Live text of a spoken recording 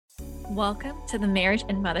Welcome to the Marriage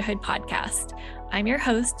and Motherhood Podcast. I'm your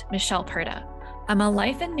host, Michelle Perda. I'm a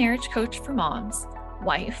life and marriage coach for moms,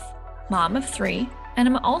 wife, mom of 3, and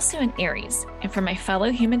I'm also an Aries, and for my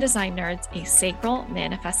fellow human design nerds, a sacral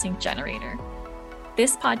manifesting generator.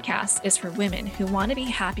 This podcast is for women who want to be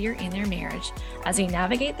happier in their marriage as they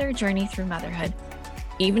navigate their journey through motherhood,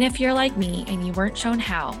 even if you're like me and you weren't shown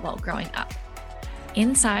how while growing up.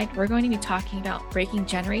 Inside, we're going to be talking about breaking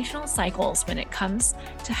generational cycles when it comes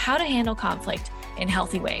to how to handle conflict in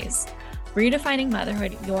healthy ways, redefining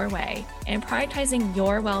motherhood your way, and prioritizing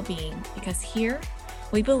your well-being, because here,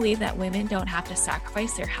 we believe that women don't have to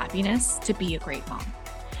sacrifice their happiness to be a great mom.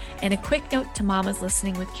 And a quick note to mamas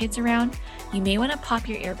listening with kids around, you may want to pop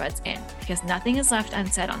your earbuds in because nothing is left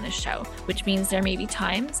unsaid on this show, which means there may be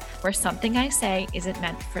times where something I say isn't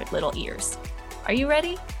meant for little ears. Are you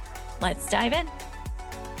ready? Let's dive in.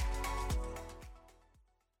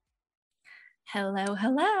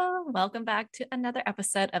 Hello. Welcome back to another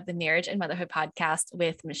episode of the Marriage and Motherhood Podcast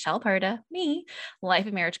with Michelle Perda, me, life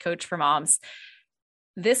and marriage coach for moms.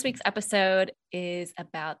 This week's episode is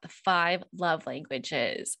about the 5 love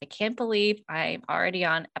languages. I can't believe I'm already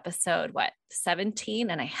on episode,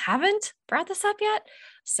 17, and I haven't brought this up yet.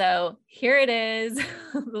 So here it is.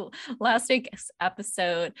 Last week's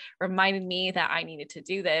episode reminded me that I needed to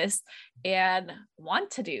do this and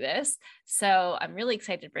want to do this. So I'm really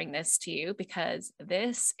excited to bring this to you because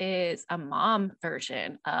this is a mom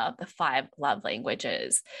version of the 5 love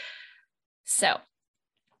languages. So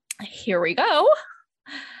here we go.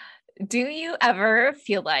 Do you ever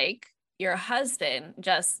feel like your husband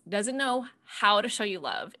just doesn't know how to show you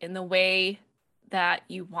love in the way that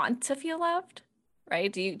you want to feel loved,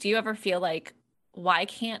 right? Do you ever feel like, why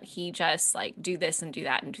can't he just do this and do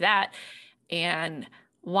that and do that? And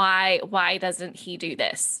why doesn't he do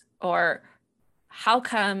this? Or how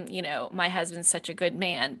come, my husband's such a good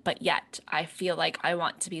man, but yet I feel like I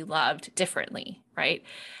want to be loved differently, right?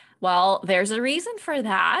 Well, there's a reason for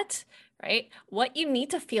that. Right? What you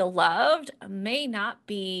need to feel loved may not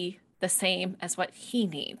be the same as what he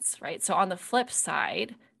needs, right? So on the flip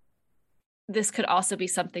side, this could also be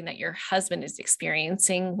something that your husband is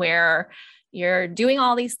experiencing where you're doing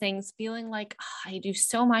all these things, feeling like, I do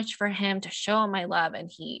so much for him to show him my love, and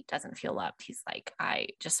he doesn't feel loved. He's like, I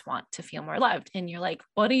just want to feel more loved. And you're like,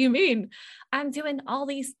 what do you mean? I'm doing all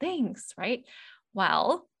these things, right?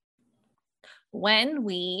 Well, when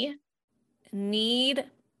we need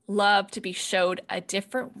love to be showed a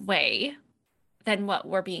different way than what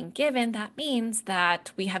we're being given, that means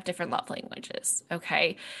that we have different love languages.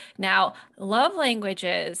 Okay. Now, love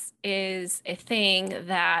languages is a thing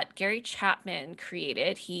that Gary Chapman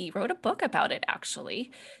created. He wrote a book about it,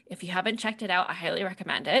 actually. If you haven't checked it out, I highly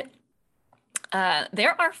recommend it.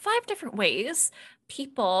 There are 5 different ways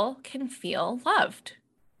people can feel loved.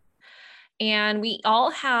 And we all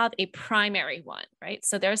have a primary one, right?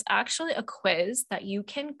 So there's actually a quiz that you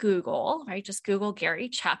can Google, right? Just Google Gary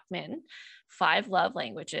Chapman, 5 love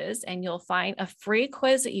languages, and you'll find a free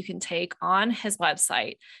quiz that you can take on his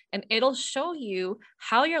website, and it'll show you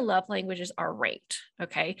how your love languages are ranked,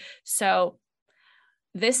 okay? So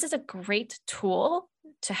this is a great tool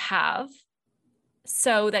to have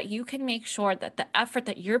so that you can make sure that the effort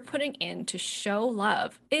that you're putting in to show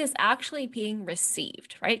love is actually being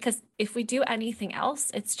received, right? Because if we do anything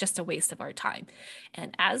else, it's just a waste of our time.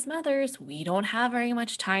 And as mothers, we don't have very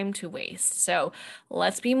much time to waste. So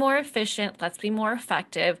let's be more efficient. Let's be more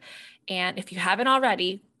effective. And if you haven't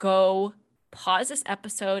already, go pause this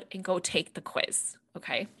episode and go take the quiz,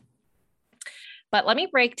 okay? But let me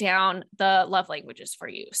break down the love languages for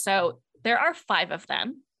you. So there are 5 of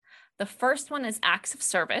them. The first one is acts of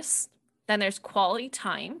service. Then there's quality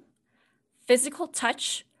time, physical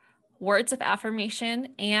touch, words of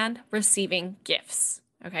affirmation, and receiving gifts.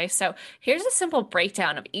 Okay, so here's a simple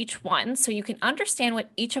breakdown of each one so you can understand what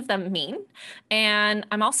each of them mean. And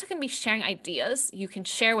I'm also going to be sharing ideas you can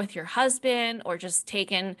share with your husband or just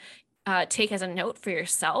take as a note for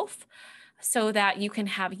yourself so that you can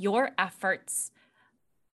have your efforts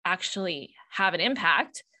actually have an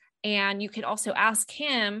impact. And you can also ask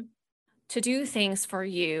him to do things for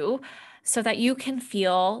you so that you can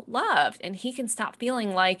feel loved and he can stop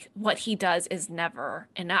feeling like what he does is never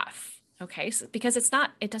enough. Okay. So, because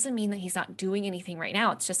it doesn't mean that he's not doing anything right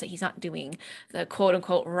now. It's just that he's not doing the quote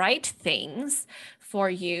unquote right things for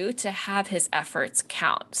you to have his efforts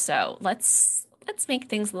count. So let's make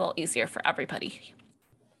things a little easier for everybody.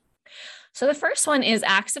 So the first one is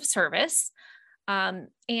acts of service.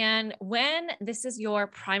 And when this is your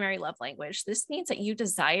primary love language, this means that you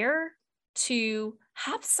desire to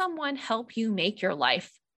have someone help you make your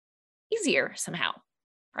life easier somehow,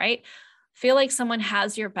 right? feel like someone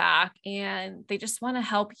has your back and they just want to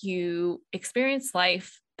help you experience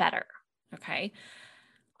life better. Okay.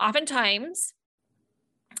 Oftentimes,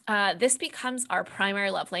 this becomes our primary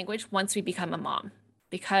love language once we become a mom,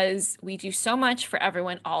 because we do so much for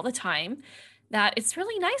everyone all the time that it's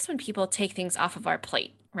really nice when people take things off of our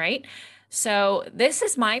plate, right? So this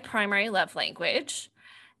is my primary love language.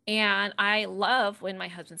 And I love when my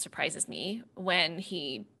husband surprises me, when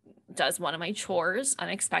he does one of my chores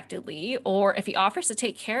unexpectedly, or if he offers to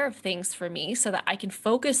take care of things for me so that I can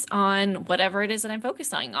focus on whatever it is that I'm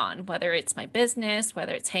focusing on, whether it's my business,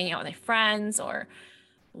 whether it's hanging out with my friends, or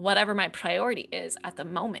whatever my priority is at the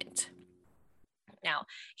moment. Now,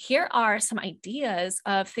 here are some ideas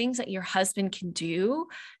of things that your husband can do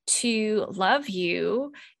to love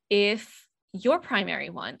you if your primary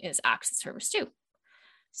one is acts of service too.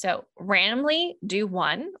 So randomly do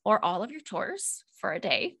one or all of your chores for a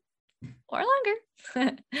day or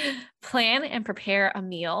longer. Plan and prepare a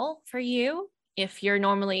meal for you. If you're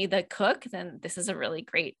normally the cook, then this is a really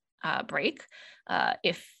great break.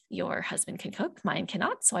 If your husband can cook, mine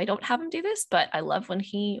cannot, so I don't have him do this, but I love when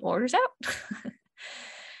he orders out.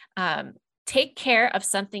 Take care of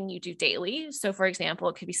something you do daily. So for example,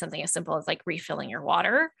 it could be something as simple as like refilling your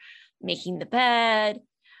water, making the bed,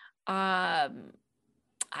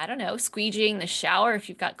 I don't know, squeegeeing the shower if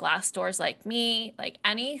you've got glass doors like me, like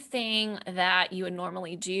anything that you would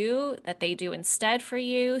normally do that they do instead for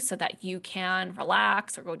you so that you can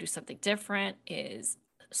relax or go do something different is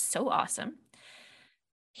so awesome.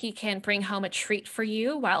 He can bring home a treat for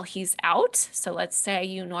you while he's out. So let's say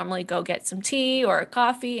you normally go get some tea or a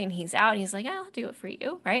coffee and he's out. And he's like, I'll do it for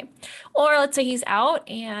you, right? Or let's say he's out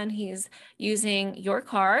and he's using your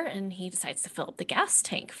car and he decides to fill up the gas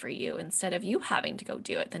tank for you instead of you having to go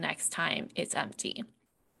do it the next time it's empty.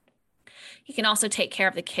 He can also take care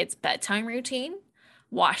of the kids' bedtime routine,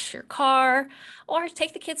 wash your car, or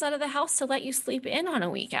take the kids out of the house to let you sleep in on a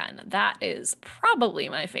weekend. That is probably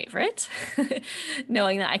my favorite,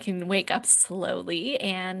 knowing that I can wake up slowly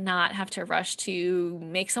and not have to rush to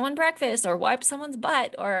make someone breakfast or wipe someone's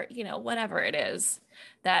butt or, whatever it is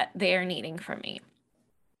that they are needing from me.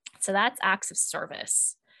 So that's acts of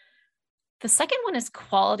service. The second one is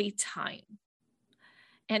quality time.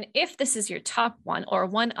 And if this is your top one or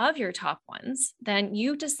one of your top ones, then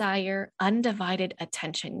you desire undivided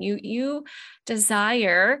attention. You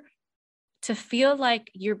desire to feel like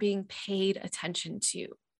you're being paid attention to,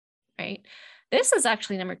 right? This is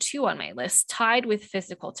actually number 2 on my list, tied with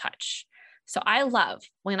physical touch. So I love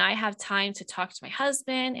when I have time to talk to my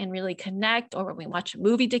husband and really connect, or when we watch a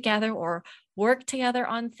movie together or work together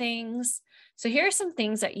on things. So here are some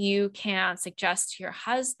things that you can suggest to your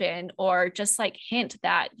husband, or just like hint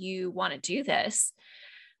that you want to do this.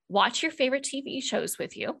 Watch your favorite TV shows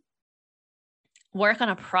with you. Work on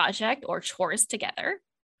a project or chores together.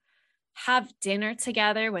 Have dinner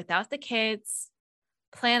together without the kids.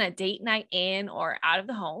 Plan a date night in or out of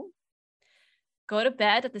the home. Go to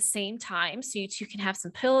bed at the same time so you two can have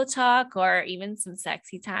some pillow talk or even some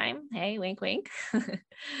sexy time. Hey, wink, wink.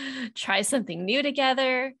 Try something new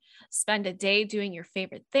together. Spend a day doing your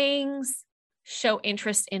favorite things. Show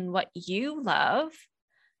interest in what you love.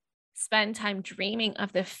 Spend time dreaming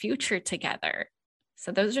of the future together.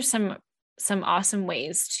 So those are some awesome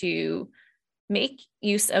ways to make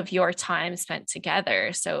use of your time spent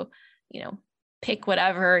together. So, pick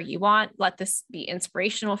whatever you want. Let this be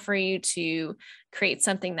inspirational for you to create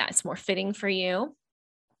something that's more fitting for you.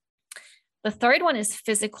 The third one is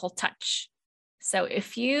physical touch. So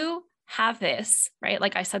if you have this, right,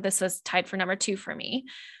 like I said, this was tied for number 2 for me,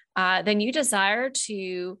 then you desire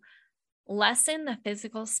to lessen the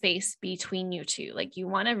physical space between you two. Like you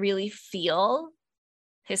want to really feel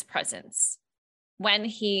his presence. When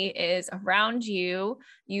he is around you,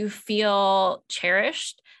 you feel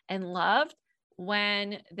cherished and loved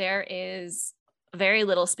when there is very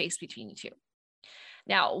little space between you two.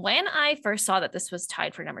 Now, when I first saw that this was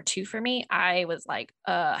tied for number 2 for me, I was like,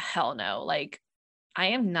 hell no. Like, I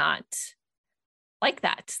am not like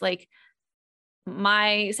that. Like,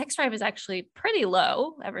 my sex drive is actually pretty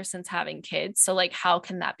low ever since having kids. So like, how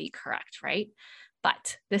can that be correct, right?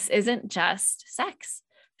 But this isn't just sex.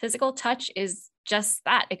 Physical touch is just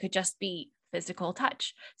that. It could just be physical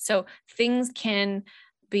touch. So things can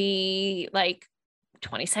be like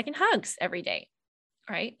 20-second hugs every day,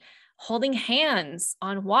 right? Holding hands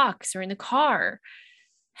on walks or in the car,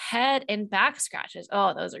 head and back scratches.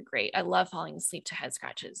 Oh, those are great. I love falling asleep to head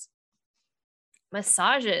scratches.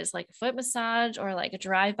 Massages, like a foot massage or like a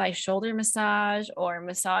drive-by shoulder massage, or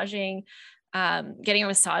massaging, getting a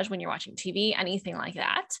massage when you're watching TV, anything like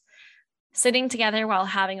that. sitting together while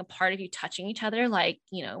having a part of you touching each other, like,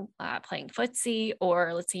 playing footsie,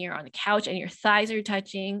 or let's say you're on the couch and your thighs are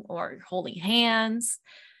touching, or you're holding hands.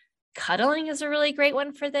 Cuddling is a really great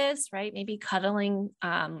one for this, right? Maybe cuddling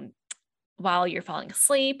while you're falling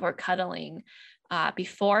asleep, or cuddling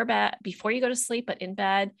before you go to sleep, but in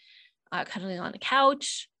bed, cuddling on the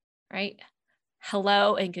couch, right?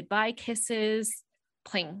 Hello and goodbye kisses,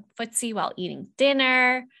 playing footsie while eating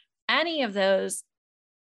dinner. Any of those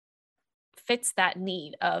fits that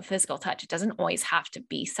need of physical touch. It doesn't always have to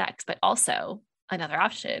be sex, but also another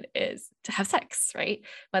option is to have sex, right?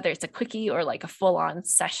 Whether it's a quickie or like a full-on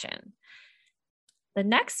session. The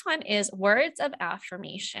next one is words of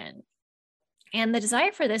affirmation. And the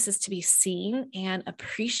desire for this is to be seen and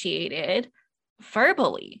appreciated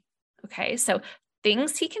verbally. Okay. So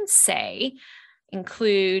things he can say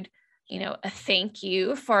include, a thank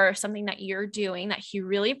you for something that you're doing that he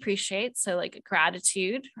really appreciates. So like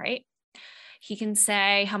gratitude, right? He can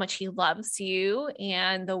say how much he loves you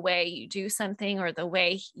and the way you do something, or the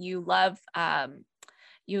way you love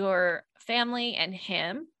your family and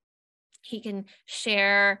him. He can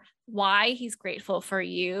share why he's grateful for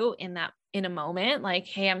you in a moment, like,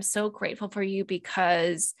 hey, I'm so grateful for you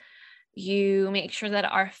because you make sure that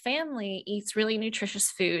our family eats really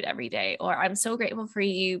nutritious food every day, or I'm so grateful for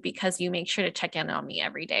you because you make sure to check in on me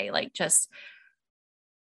every day. Like, just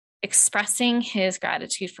expressing his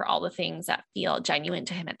gratitude for all the things that feel genuine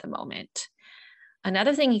to him at the moment.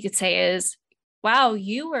 Another thing you could say is, wow,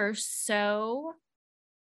 you were so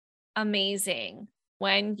amazing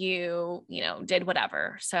when you did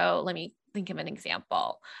whatever. So let me think of an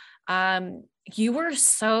example. You were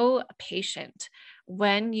so patient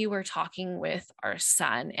when you were talking with our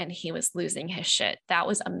son and he was losing his shit. That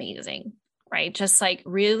was amazing, right? Just like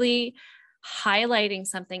really highlighting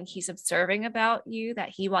something he's observing about you that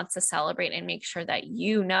he wants to celebrate, and make sure that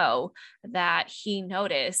that he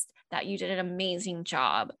noticed that you did an amazing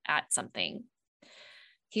job at something.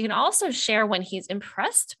 He can also share when he's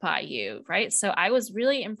impressed by you, right? So I was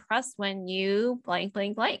really impressed when you blank,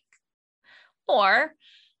 blank, blank. Or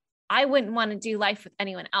I wouldn't want to do life with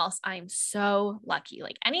anyone else. I'm so lucky.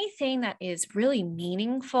 Like, anything that is really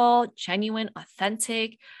meaningful, genuine,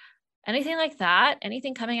 authentic, anything like that,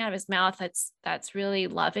 anything coming out of his mouth that's really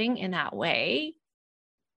loving in that way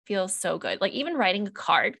feels so good. Like, even writing a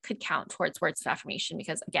card could count towards words of affirmation,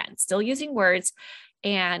 because again, still using words,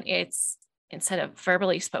 and it's, instead of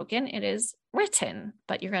verbally spoken, it is written,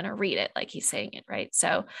 but you're going to read it like he's saying it, right?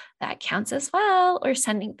 So that counts as well. Or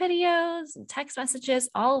sending videos and text messages,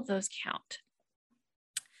 all of those count.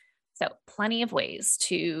 So plenty of ways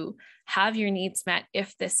to have your needs met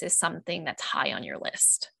if this is something that's high on your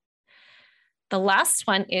list. The last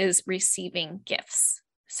one is receiving gifts.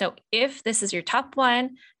 So if this is your top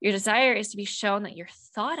one, your desire is to be shown that you're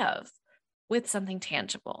thought of with something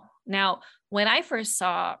tangible. Now, when I first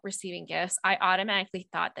saw receiving gifts, I automatically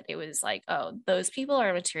thought that it was like, oh, those people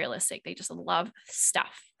are materialistic. They just love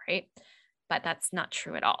stuff, right? But that's not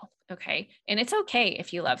true at all. Okay. And it's okay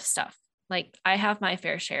if you love stuff. Like, I have my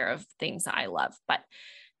fair share of things that I love, but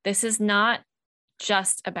this is not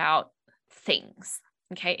just about things.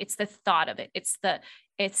 Okay. It's the thought of it. It's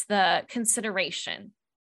the consideration.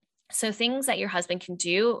 So things that your husband can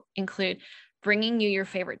do include bringing you your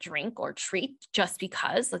favorite drink or treat just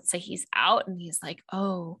because. Let's say he's out and he's like,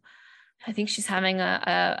 oh, I think she's having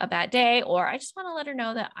a bad day, or I just want to let her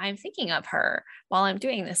know that I'm thinking of her while I'm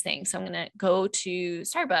doing this thing. So I'm going to go to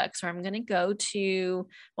Starbucks, or I'm going to go to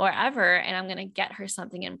wherever, and I'm going to get her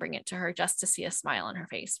something and bring it to her just to see a smile on her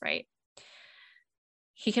face, right?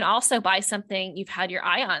 He can also buy something you've had your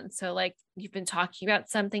eye on. So like, you've been talking about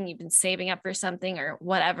something, you've been saving up for something, or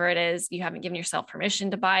whatever it is, you haven't given yourself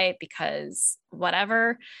permission to buy it because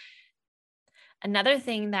whatever. Another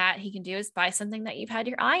thing that he can do is buy something that you've had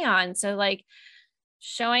your eye on. So like,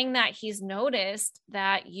 showing that he's noticed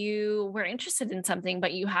that you were interested in something,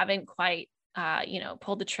 but you haven't quite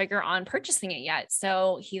pulled the trigger on purchasing it yet.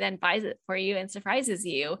 So he then buys it for you and surprises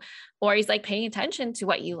you, or he's like paying attention to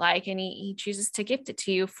what you like, and he chooses to gift it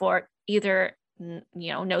to you for either,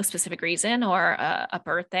 no specific reason, or a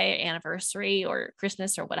birthday, anniversary, or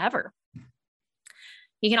Christmas, or whatever.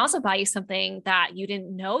 He can also buy you something that you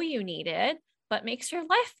didn't know you needed, but makes your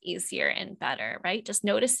life easier and better, right? Just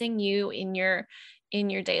noticing you in your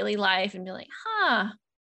daily life and be like,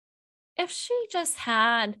 if she just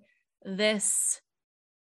had this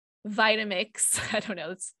Vitamix, I don't know,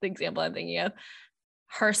 that's the example I'm thinking of,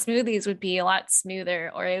 her smoothies would be a lot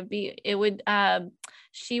smoother, or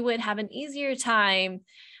she would have an easier time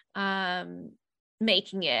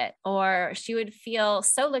making it, or she would feel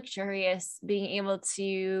so luxurious being able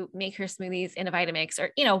to make her smoothies in a Vitamix,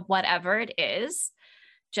 or, whatever it is.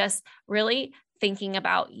 Just really thinking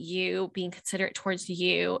about you, being considerate towards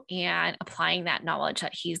you, and applying that knowledge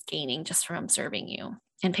that he's gaining just from observing you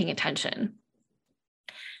and paying attention.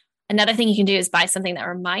 Another thing you can do is buy something that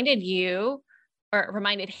reminded you or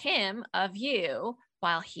reminded him of you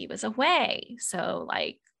while he was away. So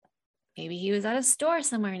like maybe he was at a store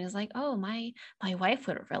somewhere and is like, oh, my wife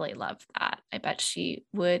would really love that. I bet she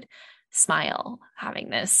would smile having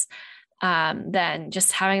this. Then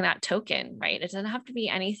just having that token, right? It doesn't have to be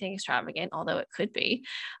anything extravagant, although it could be.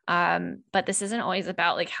 But this isn't always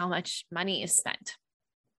about like how much money is spent.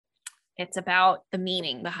 It's about the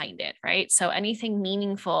meaning behind it, right? So anything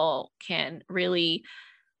meaningful can really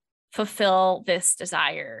fulfill this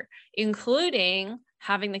desire, including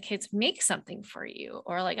having the kids make something for you,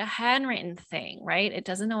 or like a handwritten thing, right? It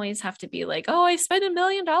doesn't always have to be like, oh, I spent $1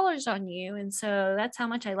 million on you, and so that's how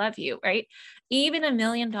much I love you, right? Even $1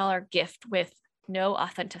 million gift with no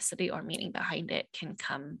authenticity or meaning behind it can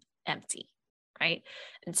come empty, right?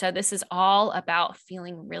 And so this is all about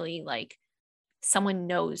feeling really like someone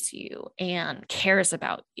knows you and cares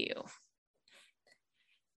about you.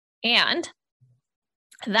 And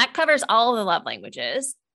that covers all of the love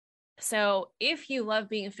languages. So if you love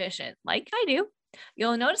being efficient, like I do,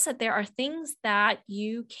 you'll notice that there are things that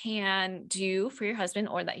you can do for your husband,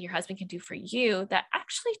 or that your husband can do for you, that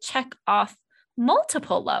actually check off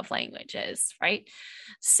multiple love languages, right?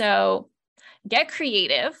 So get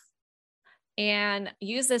creative and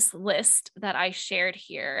use this list that I shared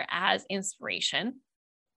here as inspiration.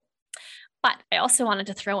 But I also wanted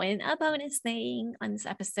to throw in a bonus thing on this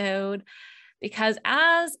episode, because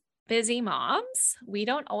as busy moms, we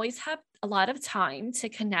don't always have a lot of time to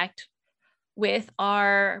connect with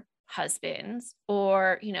our husbands,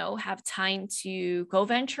 or, have time to go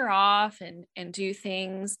venture off and do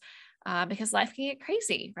things because life can get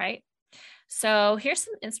crazy, right? So here's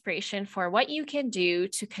some inspiration for what you can do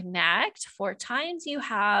to connect for times you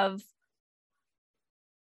have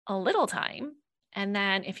a little time. And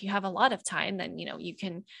then if you have a lot of time, then, you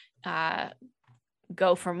can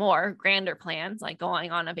go for more grander plans, like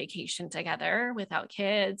going on a vacation together without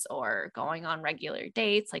kids, or going on regular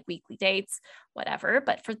dates, like weekly dates, whatever.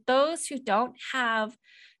 But for those who don't have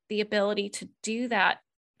the ability to do that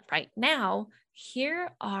right now,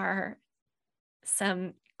 here are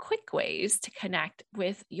some quick ways to connect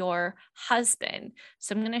with your husband.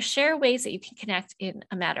 So I'm going to share ways that you can connect in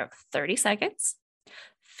a matter of 30 seconds,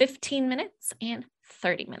 15 minutes, and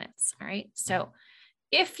 30 minutes. All right. So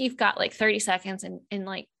if you've got like 30 seconds and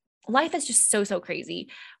like life is just so crazy,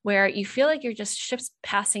 where you feel like you're just ships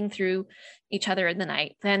passing through each other in the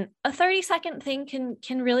night, then a 30-second thing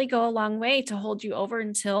can really go a long way to hold you over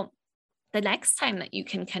until the next time that you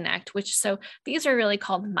can connect, so these are really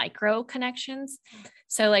called micro connections.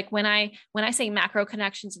 So like when I say macro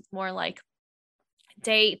connections, it's more like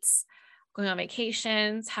dates, going on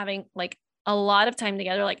vacations, having like a lot of time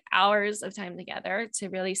together, like hours of time together to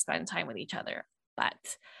really spend time with each other.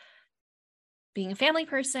 But being a family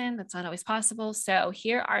person, that's not always possible. So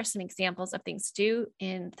here are some examples of things to do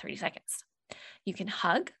in 30 seconds. You can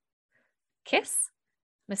hug, kiss,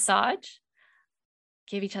 massage,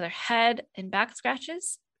 give each other head and back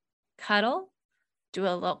scratches, cuddle, do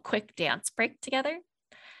a little quick dance break together,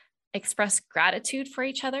 express gratitude for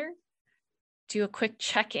each other, do a quick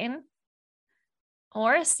check-in,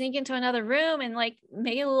 or sneak into another room and like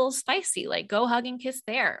make it a little spicy, like go hug and kiss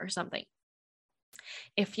there or something.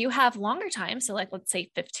 If you have longer time, so like let's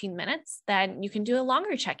say 15 minutes, then you can do a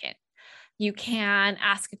longer check-in. You can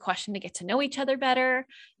ask a question to get to know each other better.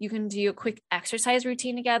 You can do a quick exercise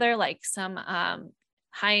routine together, like some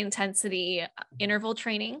high intensity interval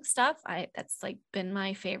training stuff. That's like been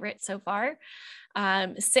my favorite so far.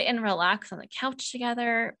 Sit and relax on the couch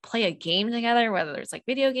together, play a game together, whether it's like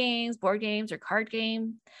video games, board games, or card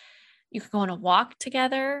game. You can go on a walk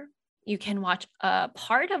together. You can watch a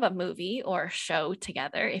part of a movie or show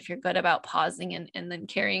together if you're good about pausing and then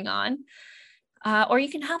carrying on. Or you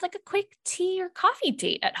can have like a quick tea or coffee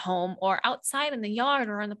date at home or outside in the yard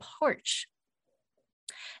or on the porch.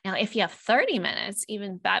 Now, if you have 30 minutes,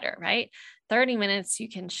 even better, right? 30 minutes, you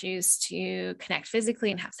can choose to connect physically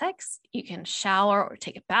and have sex. You can shower or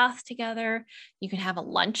take a bath together. You can have a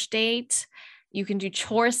lunch date. You can do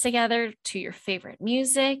chores together to your favorite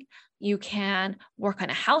music. You can work on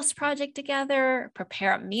a house project together,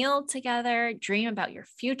 prepare a meal together, dream about your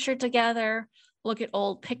future together, look at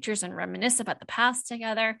old pictures and reminisce about the past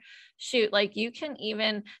together. Shoot, like you can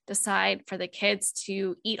even decide for the kids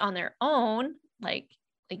to eat on their own, like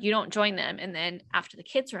Like, you don't join them. And then after the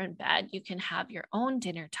kids are in bed, you can have your own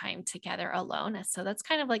dinner time together alone. So that's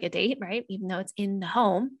kind of like a date, right? Even though it's in the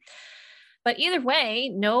home. But either way,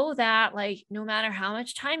 know that like, no matter how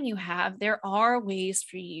much time you have, there are ways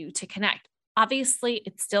for you to connect. Obviously,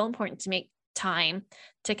 it's still important to make time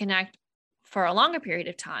to connect for a longer period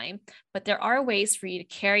of time, but there are ways for you to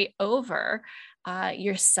carry over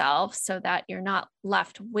yourself so that you're not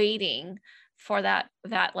left waiting for that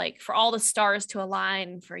like for all the stars to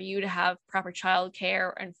align, for you to have proper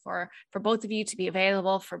childcare, and for both of you to be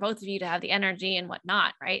available, for both of you to have the energy and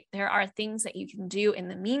whatnot, right? There are things that you can do in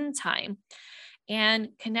the meantime, and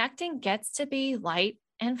connecting gets to be light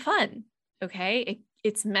and fun. Okay.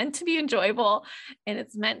 It's meant to be enjoyable, and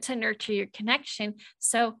it's meant to nurture your connection.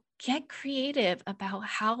 So get creative about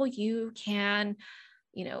how you can,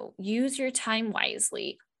 use your time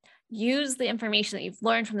wisely. Use the information that you've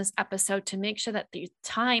learned from this episode to make sure that the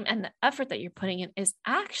time and the effort that you're putting in is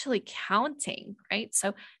actually counting, right?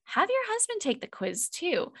 So have your husband take the quiz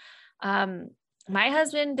too. My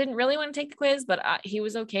husband didn't really want to take the quiz, but he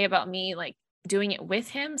was okay about me like doing it with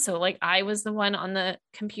him. So like I was the one on the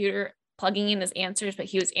computer plugging in his answers, but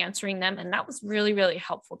he was answering them. And that was really, really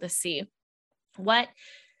helpful to see what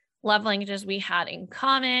love languages we had in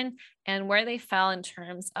common and where they fell in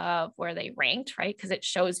terms of where they ranked, right? Because it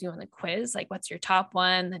shows you in the quiz, like what's your top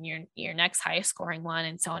one, then your next highest scoring one,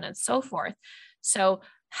 and so on and so forth. So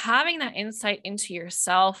having that insight into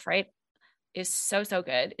yourself, right, is so, so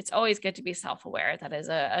good. It's always good to be self-aware. That is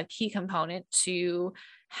a key component to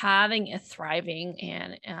having a thriving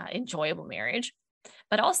and enjoyable marriage,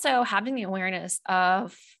 but also having the awareness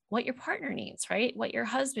of what your partner needs, right? What your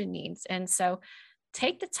husband needs. And so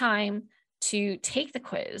take the time to take the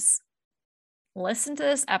quiz, listen to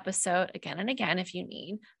this episode again and again if you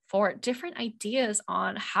need, for different ideas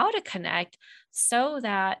on how to connect so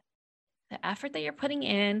that the effort that you're putting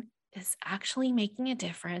in is actually making a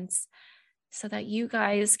difference, so that you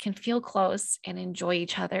guys can feel close and enjoy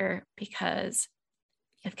each other, because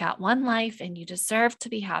you've got one life and you deserve to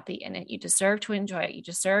be happy in it. You deserve to enjoy it. You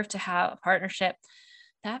deserve to have a partnership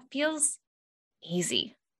that feels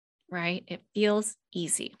easy, right? It feels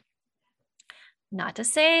easy. Not to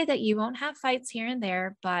say that you won't have fights here and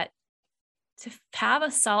there, but to have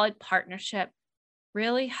a solid partnership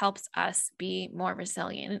really helps us be more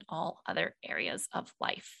resilient in all other areas of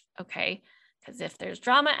life, okay? Because if there's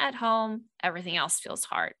drama at home, everything else feels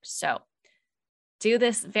hard. So do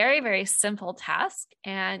this very, very simple task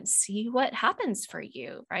and see what happens for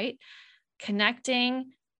you, right?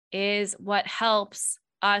 Connecting is what helps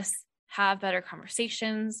us have better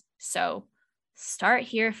conversations. So start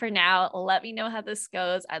here for now. Let me know how this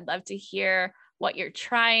goes. I'd love to hear what you're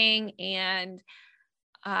trying and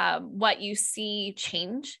what you see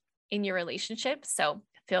change in your relationship. So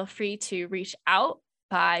feel free to reach out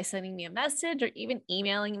by sending me a message or even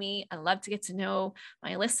emailing me. I love to get to know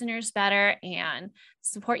my listeners better and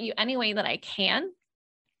support you any way that I can.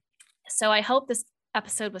 So I hope this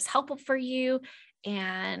episode was helpful for you,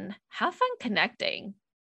 and have fun connecting.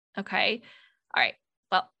 Okay. All right.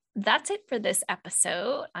 Well, that's it for this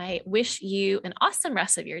episode. I wish you an awesome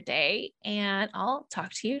rest of your day, and I'll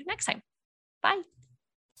talk to you next time. Bye.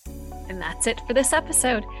 And that's it for this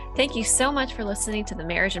episode. Thank you so much for listening to the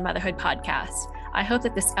Marriage and Motherhood podcast. I hope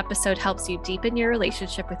that this episode helps you deepen your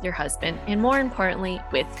relationship with your husband, and more importantly,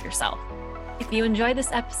 with yourself. If you enjoyed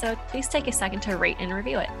this episode, please take a second to rate and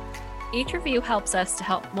review it. Each review helps us to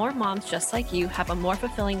help more moms just like you have a more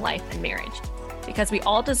fulfilling life and marriage, because we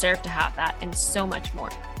all deserve to have that and so much more.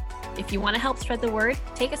 If you want to help spread the word,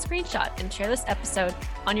 take a screenshot and share this episode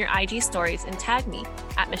on your IG stories and tag me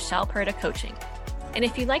at Michelle Perda Coaching. And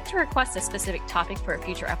if you'd like to request a specific topic for a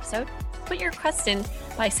future episode, put your request in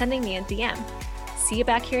by sending me a DM. See you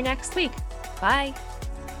back here next week. Bye.